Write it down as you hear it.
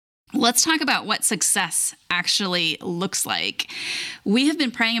Let's talk about what success actually looks like. We have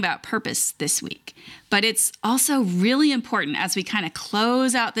been praying about purpose this week, but it's also really important as we kind of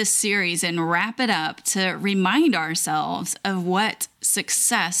close out this series and wrap it up to remind ourselves of what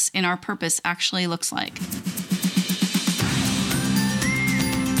success in our purpose actually looks like.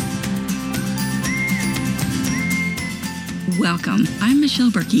 Welcome. I'm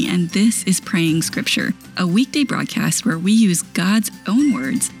Michelle Berkey, and this is Praying Scripture, a weekday broadcast where we use God's own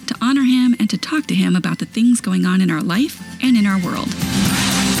words to honor Him and to talk to Him about the things going on in our life and in our world.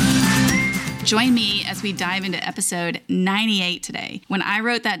 Join me as we dive into episode 98 today. When I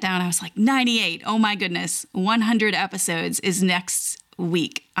wrote that down, I was like, 98, oh my goodness, 100 episodes is next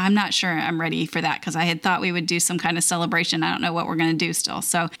week. I'm not sure I'm ready for that because I had thought we would do some kind of celebration. I don't know what we're going to do still.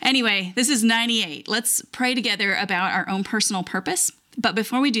 So anyway, this is 98. Let's pray together about our own personal purpose. But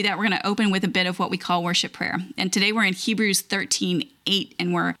before we do that, we're going to open with a bit of what we call worship prayer. And today we're in Hebrews 13:8,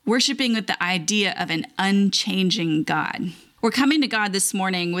 and we're worshiping with the idea of an unchanging God. We're coming to God this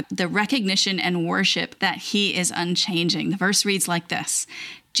morning with the recognition and worship that He is unchanging. The verse reads like this: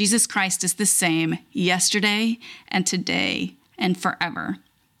 Jesus Christ is the same yesterday and today and forever.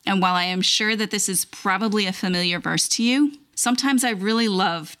 And while I am sure that this is probably a familiar verse to you, sometimes I really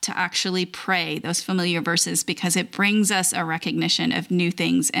love to actually pray those familiar verses because it brings us a recognition of new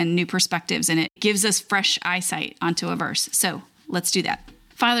things and new perspectives, and it gives us fresh eyesight onto a verse. So let's do that.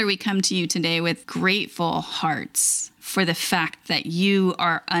 Father, we come to you today with grateful hearts for the fact that you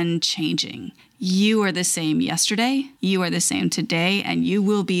are unchanging. You are the same yesterday, you are the same today, and you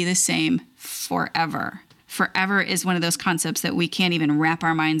will be the same forever. Forever is one of those concepts that we can't even wrap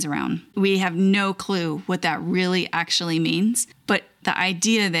our minds around. We have no clue what that really actually means, but the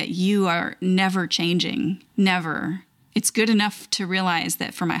idea that you are never changing, never, it's good enough to realize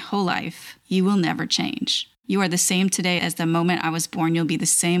that for my whole life, you will never change. You are the same today as the moment I was born. You'll be the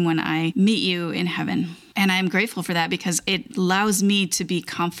same when I meet you in heaven. And I'm grateful for that because it allows me to be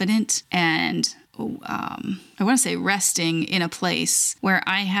confident and I want to say resting in a place where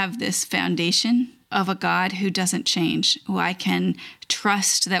I have this foundation of a God who doesn't change, who I can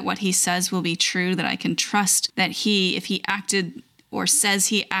trust that what He says will be true, that I can trust that He, if He acted or says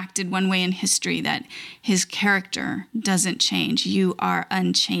He acted one way in history, that His character doesn't change. You are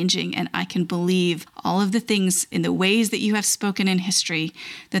unchanging, and I can believe all of the things in the ways that you have spoken in history,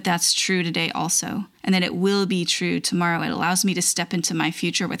 that that's true today also, and that it will be true tomorrow. It allows me to step into my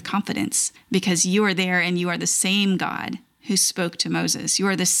future with confidence because you are there and you are the same God who spoke to Moses. You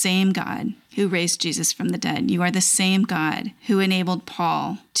are the same God who raised Jesus from the dead. You are the same God who enabled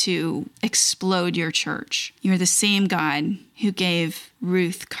Paul to explode your church. You are the same God who gave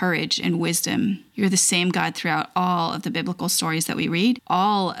Ruth courage and wisdom. You're the same God throughout all of the biblical stories that we read,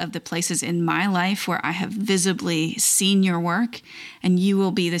 all of the places in my life where I have visibly seen your work, and you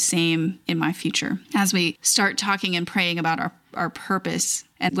will be the same in my future. As we start talking and praying about our purpose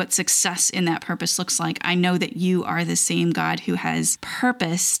and what success in that purpose looks like, I know that you are the same God who has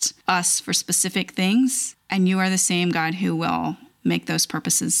purposed us for specific things, and you are the same God who will make those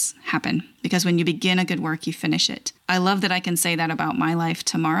purposes happen. Because when you begin a good work, you finish it. I love that I can say that about my life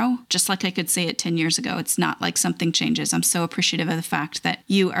tomorrow, just like I could say it 10 years ago. It's not like something changes. I'm so appreciative of the fact that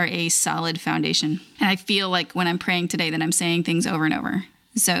you are a solid foundation. And I feel like when I'm praying today that I'm saying things over and over.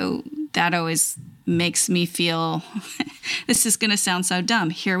 So that always makes me feel, this is going to sound so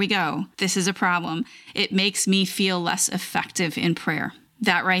dumb. Here we go. This is a problem. It makes me feel less effective in prayer.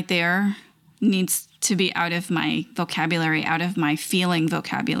 That right there needs to be out of my vocabulary, out of my feeling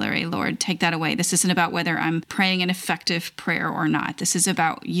vocabulary. Lord, take that away. This isn't about whether I'm praying an effective prayer or not. This is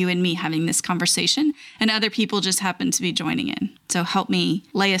about you and me having this conversation, and other people just happen to be joining in. So help me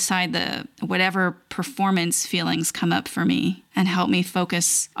lay aside the whatever performance feelings come up for me, and help me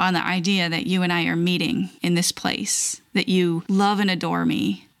focus on the idea that you and I are meeting in this place, that you love and adore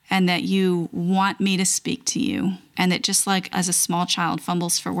me, and that you want me to speak to you, and that just like as a small child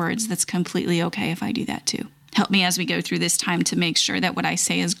fumbles for words, that's completely okay if I do that too. Help me as we go through this time to make sure that what I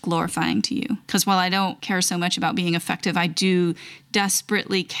say is glorifying to you. Because while I don't care so much about being effective, I do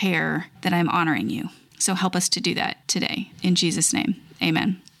desperately care that I'm honoring you. So help us to do that today. In Jesus' name,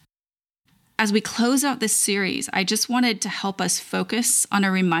 amen. As we close out this series, I just wanted to help us focus on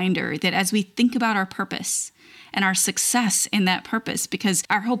a reminder that as we think about our purpose and our success in that purpose, because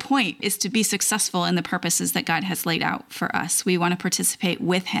our whole point is to be successful in the purposes that God has laid out for us. We want to participate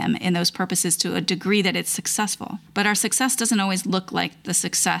with Him in those purposes to a degree that it's successful. But our success doesn't always look like the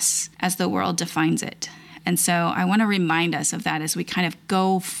success as the world defines it. And so I want to remind us of that as we kind of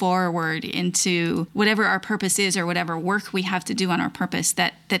go forward into whatever our purpose is or whatever work we have to do on our purpose,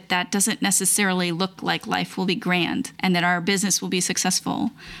 that doesn't necessarily look like life will be grand and that our business will be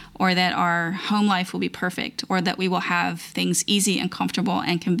successful or that our home life will be perfect or that we will have things easy and comfortable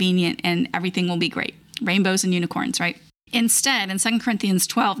and convenient and everything will be great. Rainbows and unicorns, right? Instead, in 2 Corinthians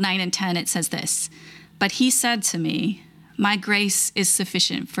 12, 9 and 10, it says this, "But he said to me, my grace is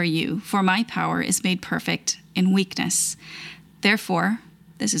sufficient for you, for my power is made perfect in weakness. Therefore,"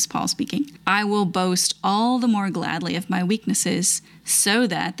 this is Paul speaking, "I will boast all the more gladly of my weaknesses, so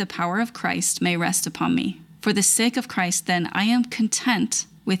that the power of Christ may rest upon me. For the sake of Christ, then, I am content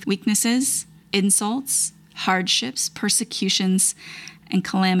with weaknesses, insults, hardships, persecutions, and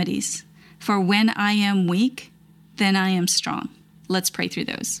calamities. For when I am weak, then I am strong." Let's pray through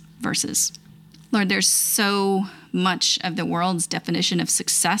those verses. Lord, there's so much of the world's definition of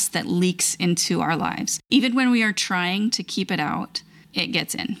success that leaks into our lives. Even when we are trying to keep it out, it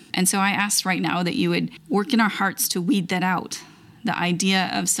gets in. And so I ask right now that you would work in our hearts to weed that out. The idea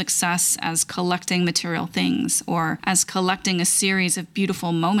of success as collecting material things or as collecting a series of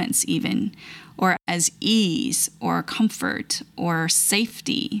beautiful moments even, or as ease or comfort or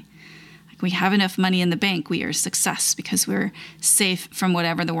safety. We have enough money in the bank, we are a success because we're safe from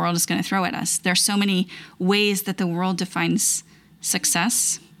whatever the world is going to throw at us. There's so many ways that the world defines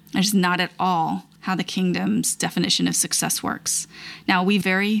success. It's not at all how the kingdom's definition of success works. Now, we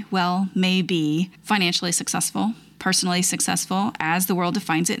very well may be financially successful, personally successful as the world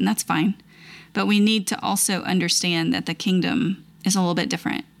defines it, and that's fine. But we need to also understand that the kingdom is a little bit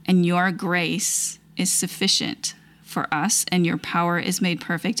different, and your grace is sufficient for us, and your power is made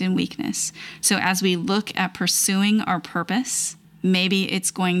perfect in weakness. So as we look at pursuing our purpose, maybe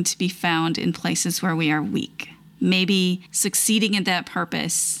it's going to be found in places where we are weak. Maybe succeeding in that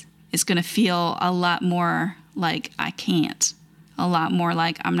purpose is going to feel a lot more like I can't, a lot more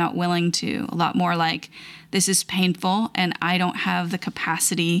like I'm not willing to, a lot more like this is painful and I don't have the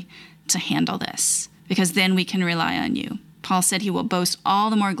capacity to handle this, because then we can rely on you. Paul said he will boast all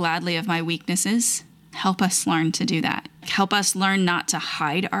the more gladly of my weaknesses. Help us learn to do that. Help us learn not to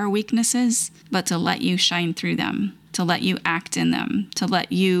hide our weaknesses, but to let you shine through them, to let you act in them, to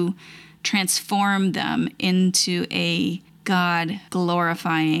let you transform them into a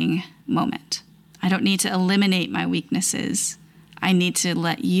God-glorifying moment. I don't need to eliminate my weaknesses. I need to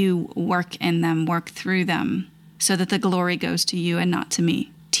let you work in them, work through them, so that the glory goes to you and not to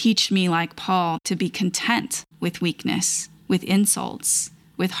me. Teach me, like Paul, to be content with weakness, with insults,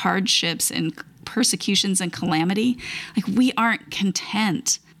 with hardships and persecutions and calamity. Like, we aren't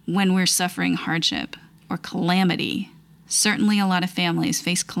content when we're suffering hardship or calamity. Certainly a lot of families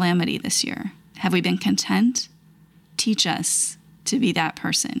face calamity this year. Have we been content? Teach us to be that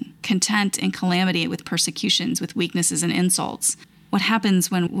person. Content in calamity with persecutions, with weaknesses and insults. What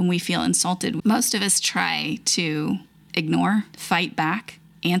happens when we feel insulted? Most of us try to ignore, fight back,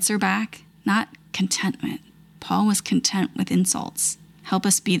 answer back, not contentment. Paul was content with insults. Help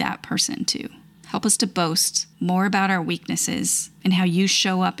us be that person too. Help us to boast more about our weaknesses and how you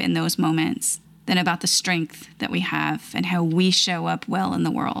show up in those moments than about the strength that we have and how we show up well in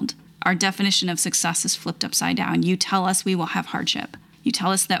the world. Our definition of success is flipped upside down. You tell us we will have hardship. You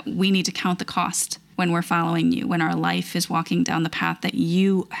tell us that we need to count the cost when we're following you, when our life is walking down the path that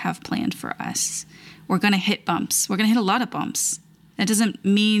you have planned for us. We're going to hit bumps. We're going to hit a lot of bumps. That doesn't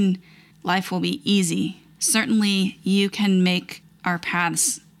mean life will be easy. Certainly, you can make our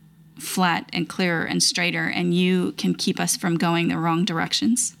paths flat and clearer and straighter, and you can keep us from going the wrong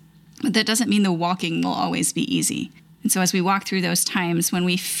directions. But that doesn't mean the walking will always be easy. And so as we walk through those times when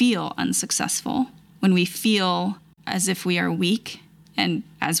we feel unsuccessful, when we feel as if we are weak, and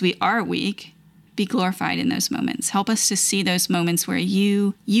as we are weak, be glorified in those moments. Help us to see those moments where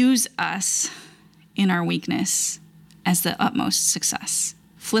you use us in our weakness as the utmost success.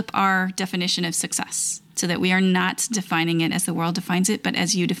 Flip our definition of success so that we are not defining it as the world defines it, but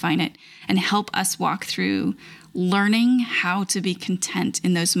as you define it, and help us walk through learning how to be content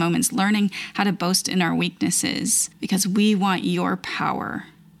in those moments, learning how to boast in our weaknesses, because we want your power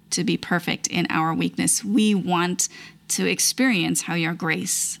to be perfect in our weakness. We want to experience how your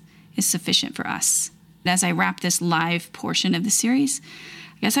grace is sufficient for us. As I wrap this live portion of the series,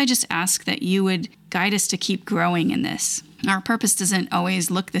 I guess I just ask that you would guide us to keep growing in this. Our purpose doesn't always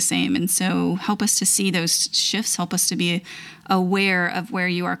look the same, and so help us to see those shifts. Help us to be aware of where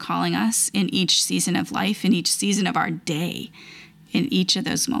you are calling us in each season of life, in each season of our day, in each of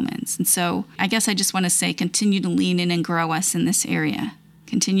those moments. And so I guess I just want to say, continue to lean in and grow us in this area.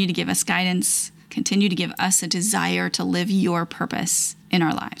 Continue to give us guidance. Continue to give us a desire to live your purpose in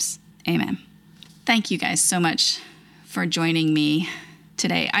our lives. Amen. Thank you guys so much for joining me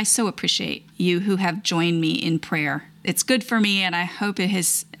today. I so appreciate you who have joined me in prayer. It's good for me, and I hope it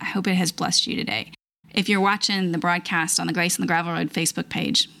has blessed you today. If you're watching the broadcast on the Grace on the Gravel Road Facebook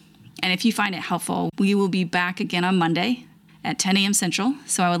page, and if you find it helpful, we will be back again on Monday at 10 a.m. Central.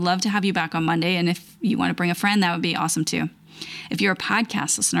 So I would love to have you back on Monday. And if you want to bring a friend, that would be awesome too. If you're a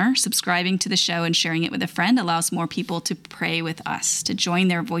podcast listener, subscribing to the show and sharing it with a friend allows more people to pray with us, to join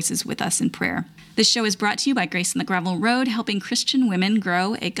their voices with us in prayer. This show is brought to you by Grace on the Gravel Road, helping Christian women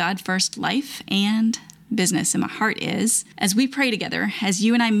grow a God-first life and business. And my heart is, as we pray together, as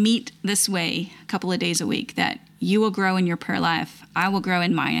you and I meet this way a couple of days a week, that you will grow in your prayer life, I will grow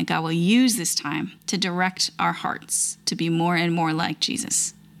in mine, and God will use this time to direct our hearts to be more and more like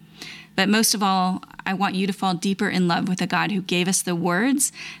Jesus. But most of all, I want you to fall deeper in love with the God who gave us the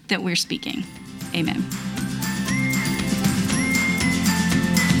words that we're speaking. Amen.